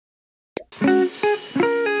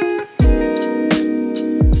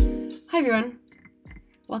Hi everyone,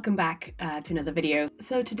 welcome back to another video.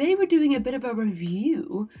 So today we're doing a bit of a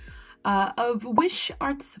review of Wish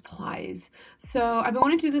art supplies. So I've been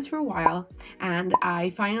wanting to do this for a while, and I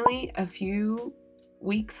finally, a few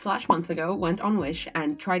weeks / months ago, went on Wish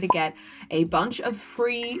and tried to get a bunch of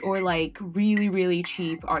free or like really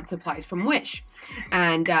cheap art supplies from Wish,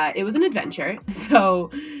 and it was an adventure.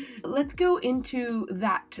 So let's go into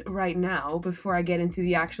that right now before I get into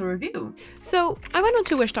the actual review. So I went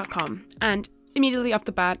onto wish.com and immediately off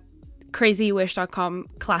the bat, crazy wish.com,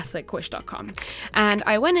 classic wish.com. And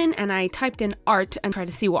I went in and I typed in art and tried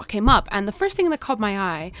to see what came up. And the first thing that caught my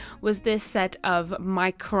eye was this set of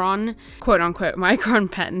Micron, quote unquote,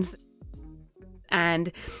 Micron pens.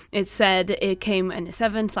 And it said it came in a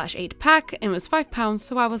 7/8 pack and it was £5.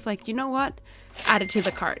 So I was like, you know what? Add it to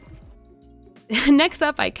the cart. Next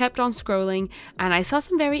up, I kept on scrolling and I saw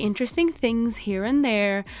some very interesting things here and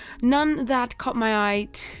there. None that caught my eye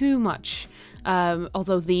too much.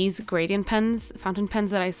 Although these gradient pens, fountain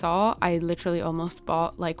pens that I saw, I literally almost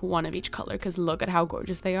bought like one of each color because look at how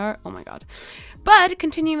gorgeous they are. Oh my god. But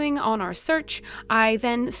continuing on our search, I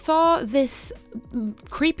then saw this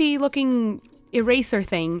creepy looking eraser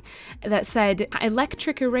thing that said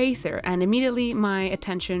electric eraser, and immediately my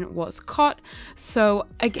attention was caught, so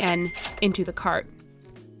again into the cart.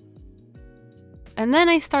 And then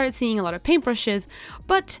I started seeing a lot of paintbrushes,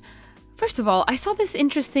 but first of all I saw this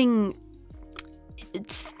interesting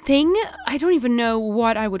thing. I don't even know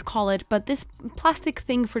what I would call it, but this plastic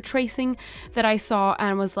thing for tracing that I saw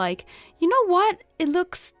and was like, you know what, it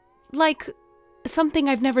looks like something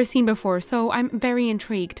I've never seen before, so I'm very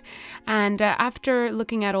intrigued. And after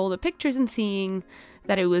looking at all the pictures and seeing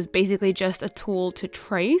that it was basically just a tool to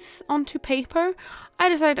trace onto paper, I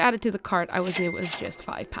decided to add it to the cart. It was just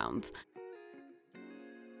 £5.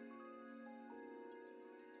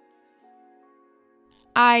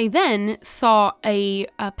 I then saw a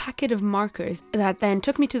packet of markers that then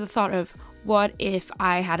took me to the thought of, what if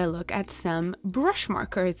I had a look at some brush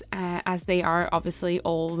markers, as they are obviously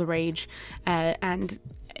all the rage and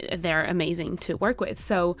they're amazing to work with.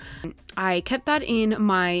 So I kept that in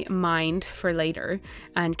my mind for later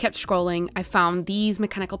and kept scrolling. I found these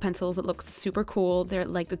mechanical pencils that looked super cool. They're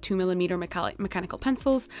like the 2mm mechanical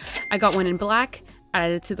pencils. I got one in black,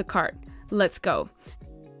 added it to the cart. Let's go.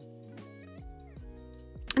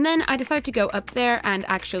 And then I decided to go up there and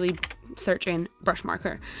actually search in brush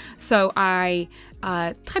marker. So I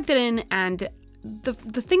typed it in, and the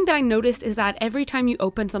thing that I noticed is that every time you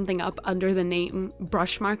open something up under the name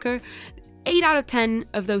brush marker, 8 out of 10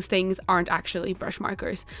 of those things aren't actually brush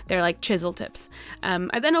markers. They're like chisel tips.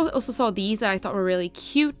 I then also saw these that I thought were really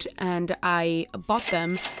cute, and I bought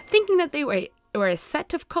them thinking that they were a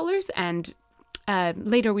set of colors, and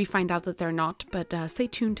later we find out that they're not, but stay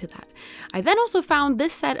tuned to that. I then also found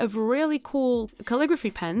this set of really cool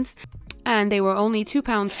calligraphy pens, and they were only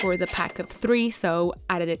 £2 for the pack of 3, so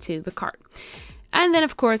added it to the cart. And then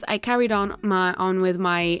of course I carried on with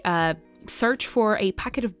my search for a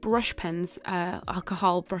packet of brush pens,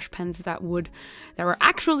 alcohol brush pens that were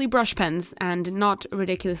actually brush pens and not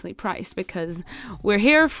ridiculously priced, because we're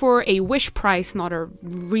here for a Wish price, not a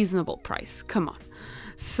reasonable price. Come on.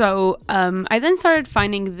 So I then started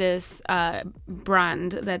finding this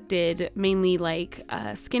brand that did mainly like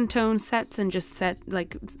skin tone sets and just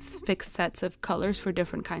fixed sets of colors for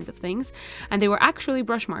different kinds of things, and they were actually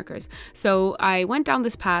brush markers. So I went down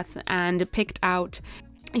this path and picked out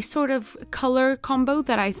a sort of color combo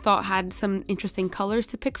that I thought had some interesting colors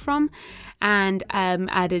to pick from, and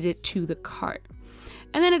added it to the cart.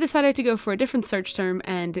 And then I decided to go for a different search term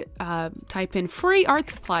and type in free art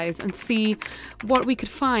supplies and see what we could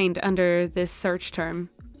find under this search term.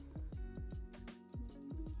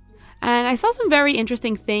 And I saw some very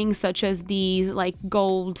interesting things, such as these like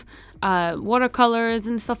gold watercolors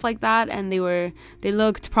and stuff like that, and they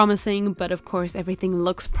looked promising, but of course everything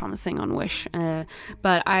looks promising on Wish.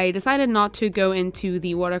 But I decided not to go into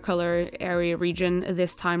the watercolor area region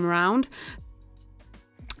this time around.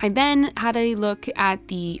 I then had a look at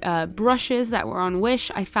the brushes that were on Wish.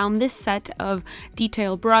 I found this set of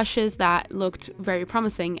detail brushes that looked very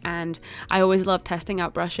promising, and I always love testing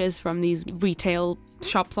out brushes from these retail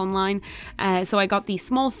shops online. So I got the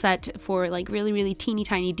small set for like really teeny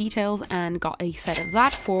tiny details, and got a set of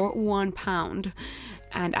that for £1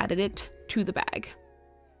 and added it to the bag.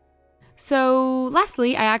 So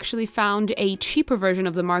lastly, I actually found a cheaper version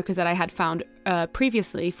of the markers that I had found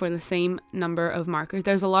previously for the same number of markers.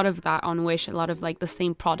 There's a lot of that on Wish, a lot of like the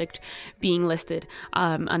same product being listed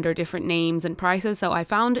under different names and prices. So I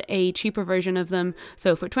found a cheaper version of them.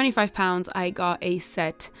 So for £25, I got a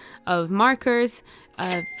set of markers,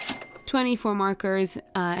 24 markers,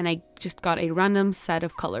 and I just got a random set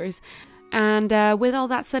of colors. And with all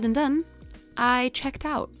that said and done, I checked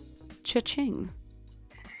out. Cha-ching.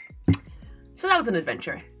 So that was an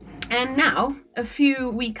adventure. And now, a few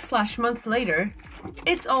weeks / months later,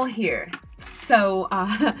 it's all here. So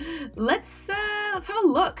let's have a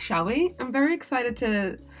look, shall we? I'm very excited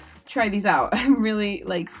to try these out. I'm really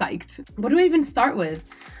like psyched. What do I even start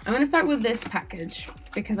with? I'm gonna start with this package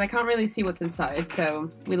because I can't really see what's inside, so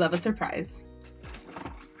we love a surprise.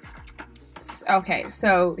 Okay,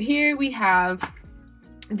 so here we have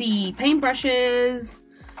the paintbrushes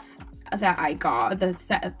that I got, the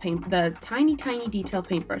set of the tiny detail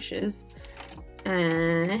paintbrushes.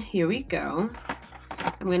 And here we go.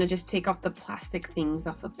 I'm gonna just take off the plastic things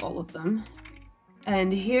off of all of them.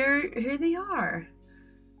 And here they are.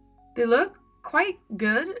 They look quite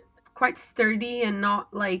good, quite sturdy, and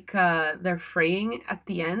not like they're fraying at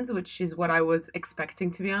the ends, which is what I was expecting,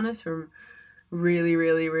 to be honest, from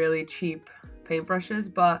really cheap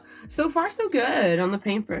paintbrushes. But so far so good on the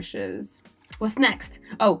paintbrushes. What's next?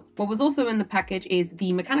 Oh, what was also in the package is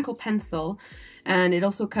the mechanical pencil, and it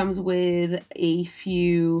also comes with a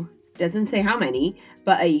few, doesn't say how many,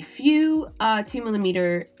 but a few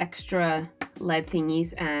 2mm extra lead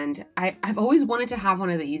thingies. And I've always wanted to have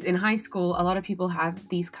one of these. In high school, a lot of people have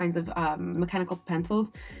these kinds of mechanical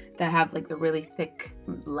pencils that have like the really thick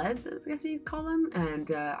leads, I guess you'd call them,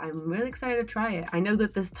 and I'm really excited to try it. I know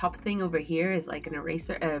that this top thing over here is like an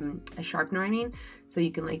eraser, a sharpener I mean, so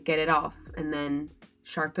you can like get it off and then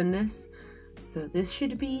sharpen this. So this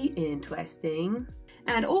should be interesting.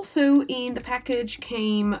 And also in the package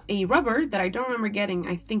came a rubber that I don't remember getting.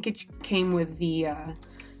 I think it came with the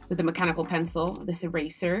mechanical pencil, this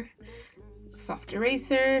eraser, soft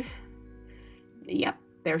eraser. Yep,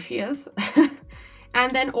 there she is. And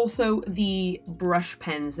then also the brush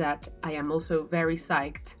pens that I am also very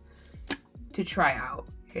psyched to try out.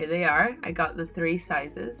 Here they are. I got the 3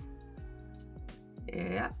 sizes.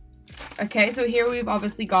 Yeah. Okay, so here we've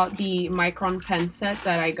obviously got the Micron pen set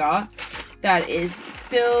that I got. That is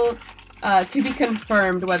still to be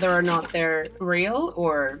confirmed whether or not they're real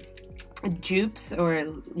or dupes or,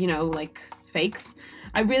 you know, like fakes.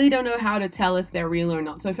 I really don't know how to tell if they're real or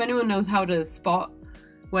not. So if anyone knows how to spot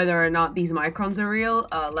whether or not these Microns are real,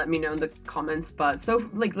 let me know in the comments. But so,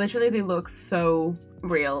 like, literally they look so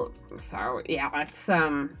real. So yeah, let's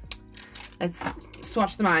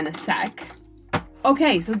swatch them out in a sec.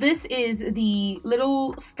 Okay, so this is the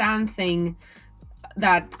little stand thing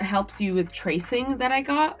that helps you with tracing that I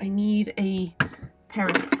got. I need a pair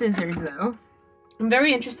of scissors though. I'm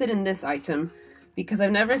very interested in this item because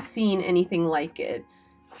I've never seen anything like it,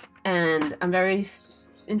 and I'm very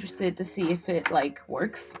interested to see if it like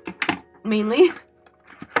works, mainly.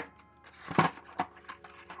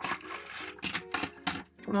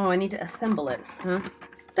 Oh, I need to assemble it, huh?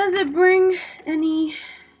 Does it bring any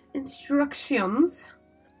instructions?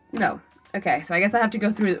 No. Okay, so I guess I have to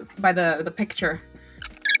go through by the picture.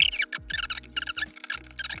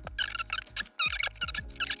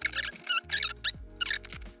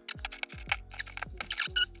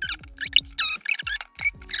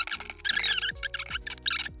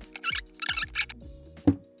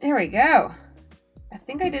 There we go. I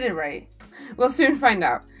think I did it right. We'll soon find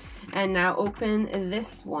out. And now open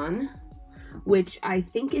this one, which I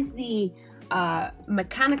think is the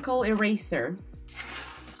mechanical eraser.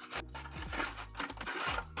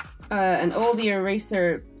 And all the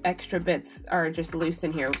eraser extra bits are just loose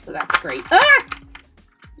in here, so that's great. Ah!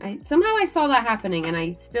 Somehow I saw that happening and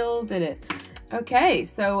I still did it. Okay,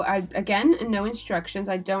 so again, no instructions.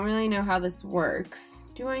 I don't really know how this works.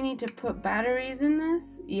 Do I need to put batteries in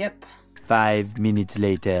this? Yep. 5 minutes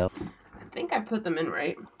later. I think I put them in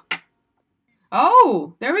right.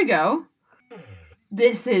 Oh, there we go.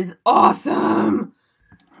 This is awesome.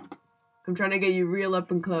 I'm trying to get you real up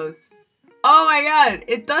and close. Oh my god,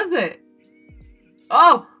 it does it.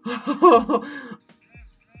 Oh.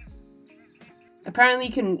 Apparently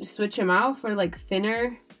you can switch them out for like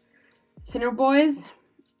thinner boys.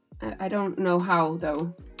 I don't know how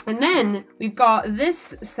though. And then we've got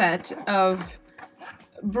this set of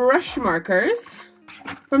brush markers.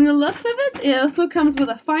 From the looks of it, it also comes with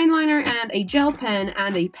a fine liner and a gel pen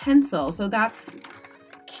and a pencil, so that's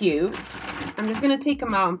cute. I'm just gonna take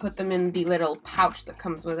them out and put them in the little pouch that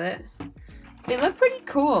comes with it. They look pretty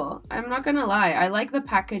cool, I'm not gonna lie. I like the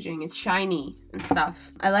packaging, it's shiny and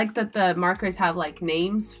stuff. I like that the markers have like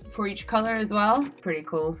names for each color as well. Pretty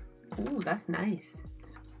cool. Ooh, that's nice.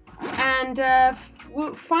 And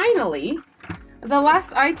finally, the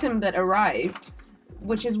last item that arrived,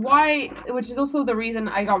 which is also the reason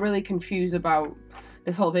I got really confused about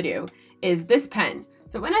this whole video, is this pen.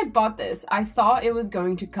 So when I bought this, I thought it was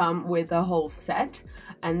going to come with a whole set,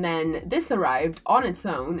 and then this arrived on its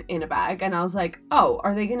own in a bag, and I was like, oh,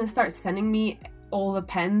 are they gonna start sending me all the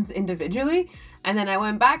pens individually? And then I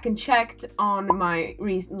went back and checked on my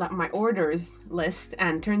orders list,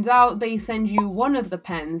 and turns out they send you one of the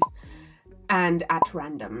pens and at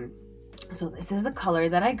random. So this is the color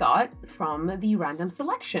that I got from the random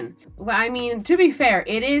selection. Well, I mean, to be fair,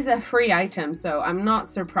 it is a free item, so I'm not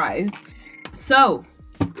surprised. So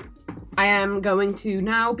I am going to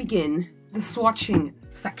now begin the swatching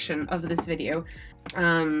section of this video.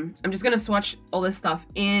 I'm just gonna swatch all this stuff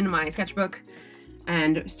in my sketchbook,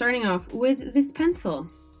 and starting off with this pencil.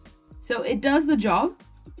 So it does the job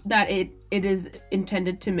that it is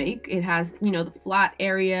intended to make. It has, you know, the flat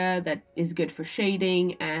area that is good for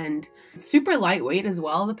shading, and it's super lightweight as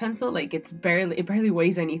well, the pencil. Like it barely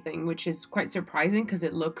weighs anything, which is quite surprising because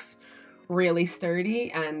it looks really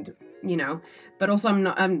sturdy, and you know, but also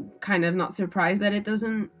I'm kind of not surprised that it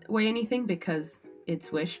doesn't weigh anything because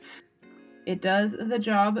it's Wish. It does the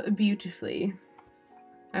job beautifully.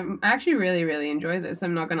 I actually really enjoy this,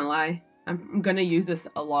 I'm not gonna lie. I'm gonna use this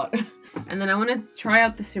a lot. And then I want to try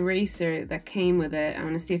out this eraser that came with it. I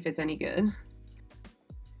want to see if it's any good.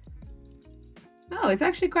 Oh, it's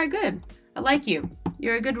actually quite good. I like you.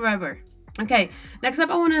 You're a good rubber. Okay, next up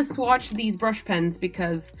I want to swatch these brush pens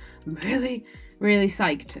because I'm really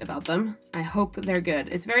psyched about them. I hope they're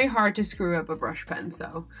good. It's very hard to screw up a brush pen,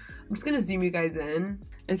 so I'm just gonna zoom you guys in.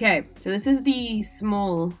 Okay, so this is the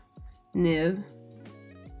small nib.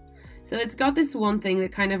 So it's got this one thing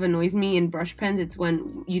that kind of annoys me in brush pens. It's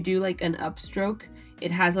when you do like an upstroke,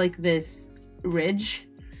 it has like this ridge.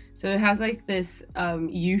 So it has like this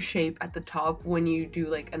U shape at the top when you do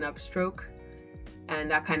like an upstroke.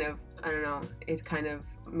 And that kind of, I don't know, it kind of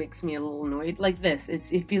makes me a little annoyed. Like this, it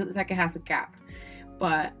feels like it has a gap.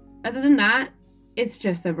 But other than that, it's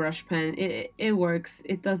just a brush pen. It works,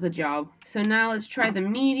 it does the job. So now let's try the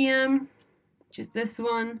medium, which is this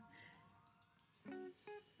one.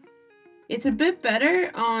 It's a bit better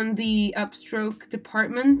on the upstroke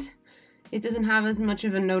department. It doesn't have as much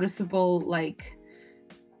of a noticeable like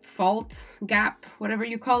fault, gap, whatever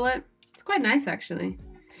you call it. It's quite nice actually.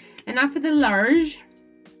 And now for the large.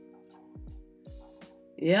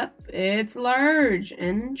 Yep, it's large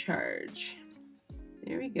and in charge.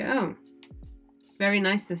 There we go. Very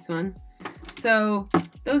nice, this one. So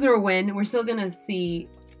those are a win. We're still gonna see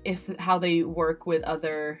how they work with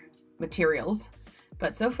other materials.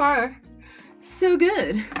 But so far, so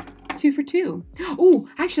good. 2 for 2. Oh,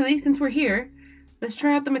 actually, since we're here, let's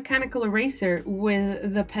try out the mechanical eraser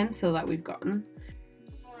with the pencil that we've gotten.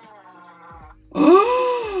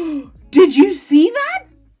 Oh, did you see that?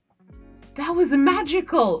 That was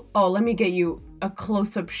magical. Oh, let me get you a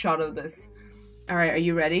close-up shot of this. All right, are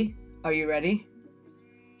you ready? Are you ready?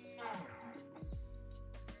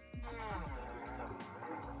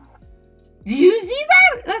 Did you see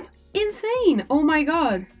that? That's insane. Oh my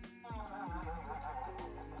god.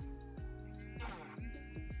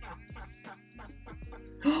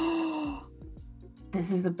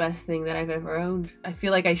 This is the best thing that I've ever owned. I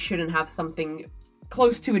feel like I shouldn't have something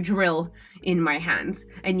close to a drill in my hands,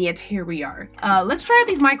 and yet here we are. Let's try out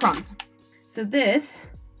these microns. So this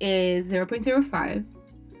is 0.05.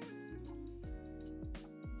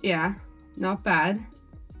 Yeah, not bad.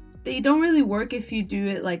 They don't really work if you do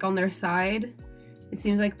it like on their side. It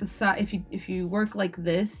seems like the side, if you work like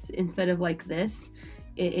this instead of like this,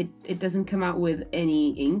 it doesn't come out with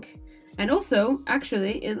any ink. And also,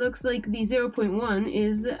 actually, it looks like the 0.1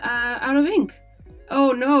 is out of ink.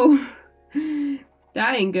 Oh no,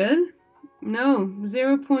 that ain't good. No,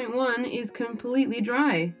 0.1 is completely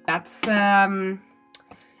dry. That's an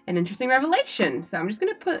interesting revelation. So I'm just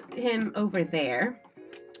gonna put him over there.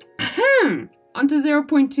 Onto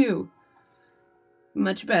 0.2.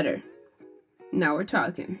 Much better. Now we're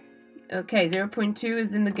talking. Okay, 0.2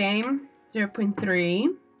 is in the game. 0.3.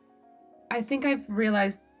 I think I've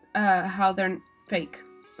realized how they're fake.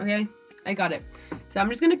 Okay, I got it. So I'm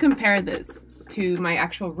just gonna compare this to my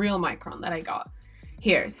actual real Micron that I got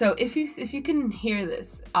here. So if you can hear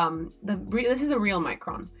this, this is the real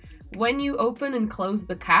Micron. When you open and close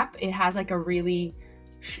the cap, it has like a really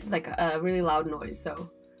loud noise.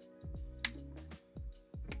 So,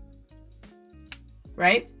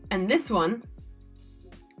 right? And this one,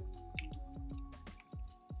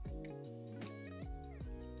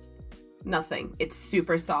 nothing. It's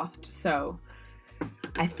super soft. So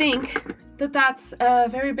I think that that's a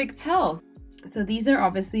very big tell. So these are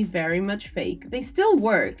obviously very much fake. They still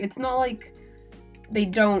work. It's not like they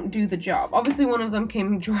don't do the job. Obviously one of them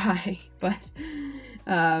came dry, but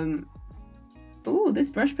ooh,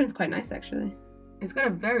 this brush pen's quite nice actually. It's got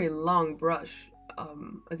a very long brush,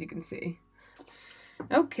 as you can see.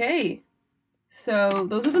 Okay, so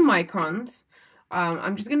those are the Microns.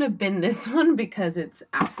 I'm just gonna bin this one because it's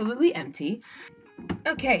absolutely empty.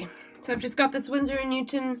 Okay, so I've just got this Winsor &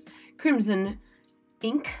 Newton Crimson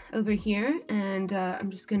ink over here, and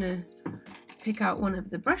I'm just gonna pick out one of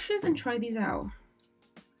the brushes and try these out.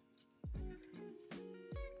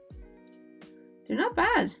 They're not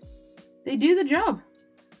bad. They do the job.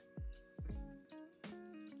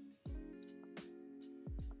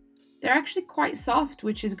 They're actually quite soft,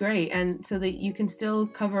 which is great, and so that you can still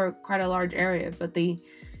cover quite a large area, but they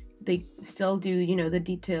still do, you know, the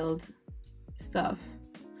detailed stuff.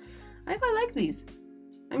 I quite like these.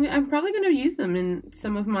 I'm probably going to use them in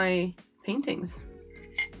some of my paintings.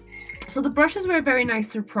 So the brushes were a very nice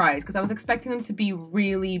surprise because I was expecting them to be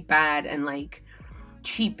really bad and like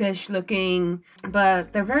cheapish looking,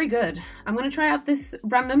 but they're very good. I'm going to try out this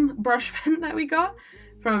random brush pen that we got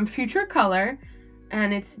from Future Color.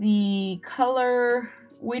 And it's the color,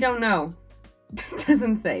 we don't know. It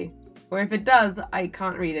doesn't say. Or if it does, I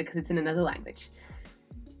can't read it because it's in another language.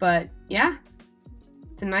 But yeah,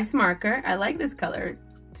 it's a nice marker. I like this color.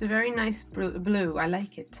 It's a very nice blue. I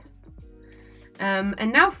like it.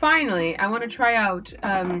 And now finally, I want to try out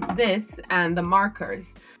this and the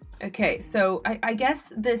markers. Okay, so I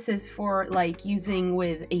guess this is for like using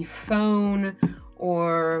with a phone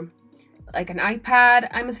or like an iPad,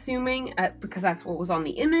 I'm assuming, because that's what was on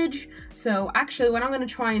the image. So actually what I'm going to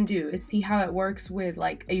try and do is see how it works with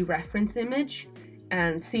like a reference image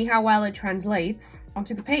and see how well it translates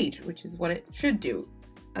onto the page, which is what it should do.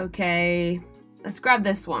 Okay, let's grab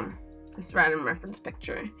this one, this random reference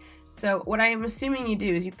picture. So what I am assuming you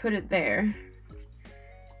do is you put it there,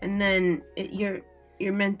 and then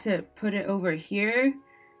you're meant to put it over here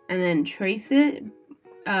and then trace it,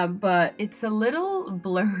 but it's a little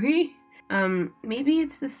blurry. Maybe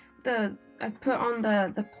it's I put on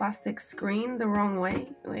the plastic screen the wrong way.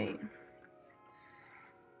 Wait.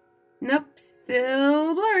 Nope,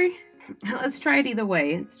 still blurry. Let's try it either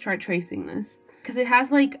way. Let's try tracing this. Because it has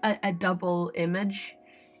like a double image.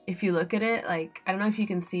 If you look at it, like, I don't know if you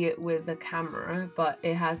can see it with the camera, but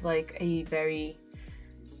it has like a very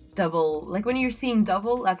double, like when you're seeing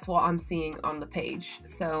double, that's what I'm seeing on the page.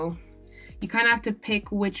 So you kind of have to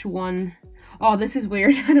pick which one. Oh, this is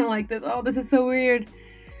weird. I don't like this. Oh, this is so weird.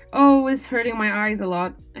 Oh, it's hurting my eyes a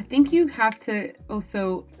lot. I think you have to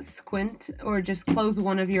also squint or just close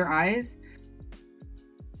one of your eyes.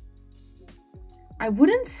 I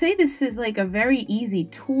wouldn't say this is like a very easy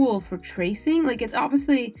tool for tracing. Like, it's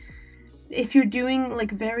obviously, if you're doing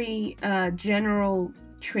like very general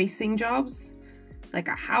tracing jobs, like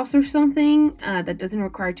a house or something that doesn't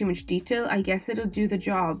require too much detail, I guess it'll do the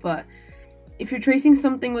job. But if you're tracing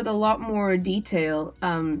something with a lot more detail,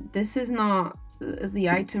 this is not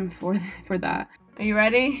the item for that. Are you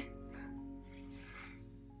ready?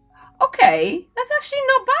 Okay, that's actually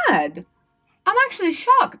not bad. I'm actually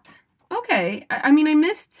shocked. Okay, I mean, I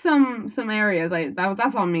missed some areas.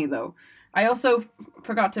 That's on me though. I also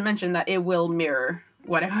forgot to mention that it will mirror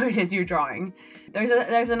whatever it is you're drawing.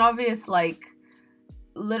 There's an obvious like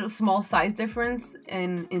little small size difference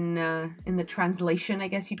in the translation, I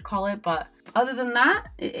guess you'd call it, but other than that,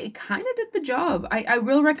 it kind of did the job. I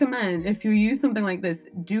will recommend, if you use something like this,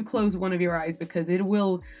 do close one of your eyes because it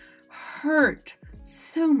will hurt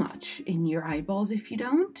so much in your eyeballs if you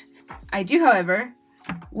don't. I do, however,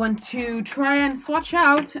 want to try and swatch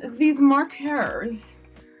out these markers.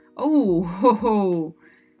 Oh,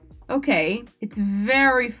 okay. It's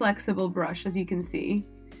very flexible brush, as you can see.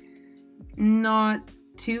 Not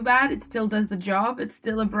too bad. It still does the job. It's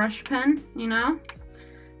still a brush pen, you know?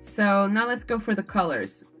 So now let's go for the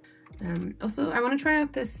colors. Also, I want to try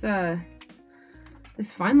out this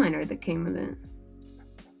this fine liner that came with it.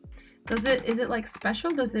 Is it like special?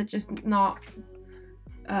 Does it just not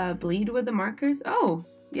bleed with the markers? Oh,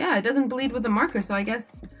 yeah, it doesn't bleed with the marker, so I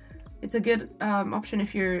guess it's a good option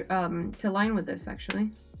if you're to line with this,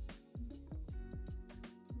 actually.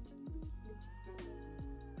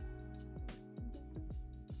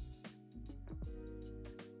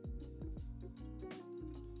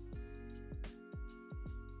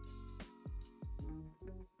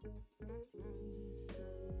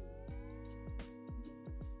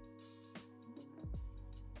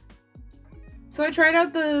 So I tried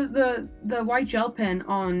out the white gel pen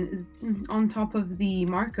on top of the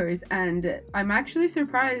markers, and I'm actually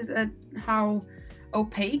surprised at how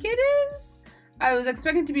opaque it is. I was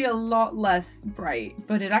expecting it to be a lot less bright,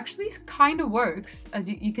 but it actually kind of works, as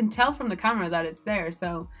you can tell from the camera that it's there.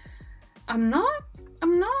 So I'm not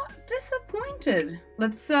disappointed.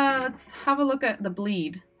 Let's have a look at the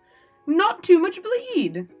bleed. not too much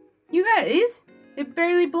bleed. You guys, it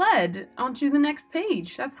barely bled onto the next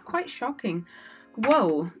page. That's quite shocking.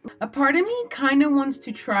 Whoa. A part of me kind of wants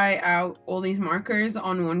to try out all these markers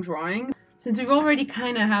on one drawing. Since we've already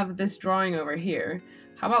kind of have this drawing over here,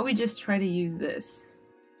 how about we just try to use this?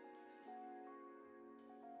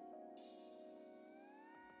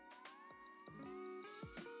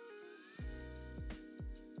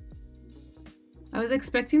 I was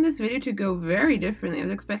expecting this video to go very differently. I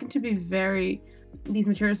was expecting to be these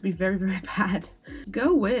materials to be very, very bad.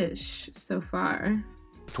 Go Wish so far.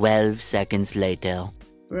 12 seconds later.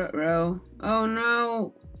 Ruh-roh. Oh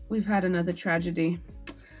no, we've had another tragedy.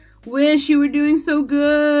 Wish, you were doing so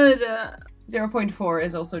good. 0.4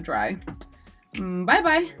 is also dry.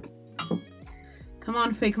 Bye-bye. Come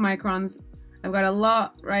on, fake microns. I've got a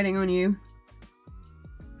lot riding on you.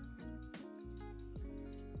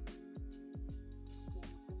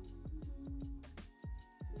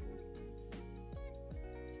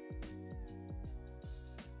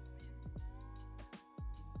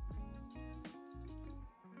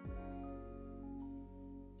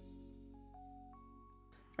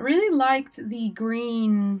 I really liked the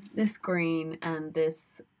green, this green, and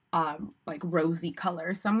this like rosy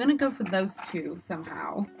color, so I'm gonna go for those two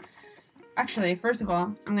somehow. Actually, first of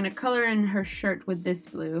all, I'm gonna color in her shirt with this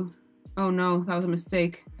blue. Oh no, that was a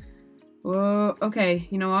mistake. Whoa, okay,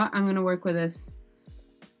 you know what? I'm gonna work with this.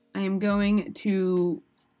 I am going to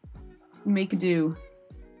make do.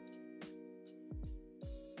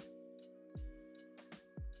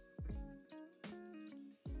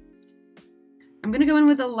 I'm gonna go in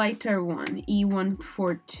with a lighter one,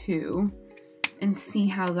 E142, and see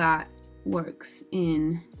how that works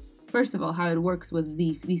in, first of all, how it works with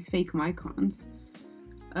these fake microns.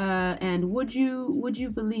 And would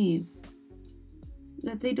you believe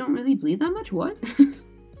that they don't really bleed that much? What?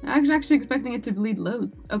 I was actually expecting it to bleed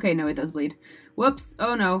loads. Okay, no, it does bleed. Whoops,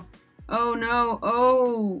 oh no. Oh no,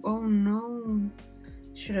 oh no.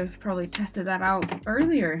 Should have probably tested that out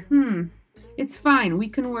earlier. It's fine, we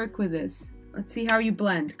can work with this. Let's see how you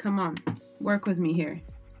blend. Come on, work with me here.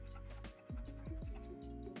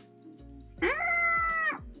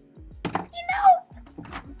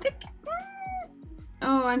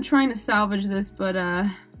 Oh, I'm trying to salvage this, but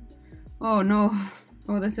oh no.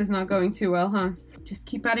 Oh, this is not going too well, huh? Just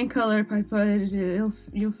keep adding color, Pipa.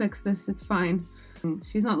 You'll fix this. It's fine.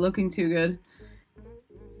 She's not looking too good.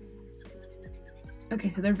 Okay,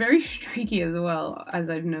 so they're very streaky as well, as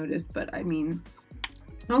I've noticed, but I mean...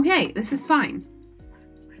 Okay, this is fine.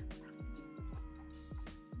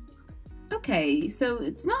 Okay, so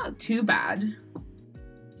it's not too bad.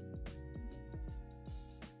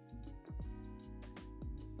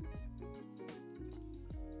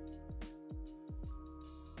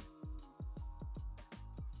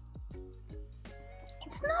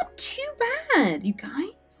 It's not too bad, you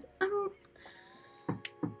guys.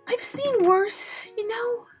 I've seen worse, you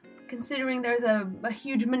know, considering there's a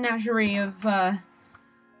huge menagerie of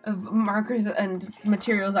markers and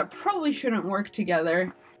materials that probably shouldn't work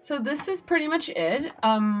together. So this is pretty much it.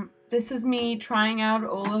 This is me trying out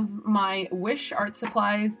all of my Wish art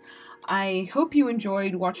supplies. I hope you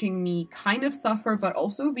enjoyed watching me kind of suffer, but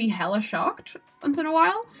also be hella shocked once in a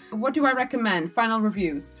while. What do I recommend? Final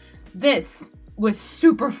reviews. This was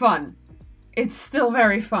super fun. It's still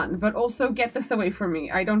very fun, but also get this away from me.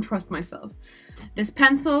 I don't trust myself. This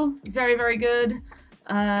pencil, very, very good.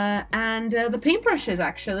 And the paintbrushes,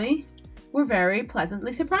 actually, were very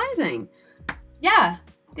pleasantly surprising. Yeah,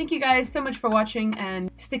 thank you guys so much for watching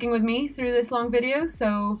and sticking with me through this long video.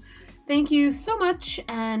 So thank you so much,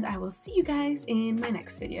 and I will see you guys in my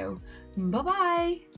next video. Bye-bye!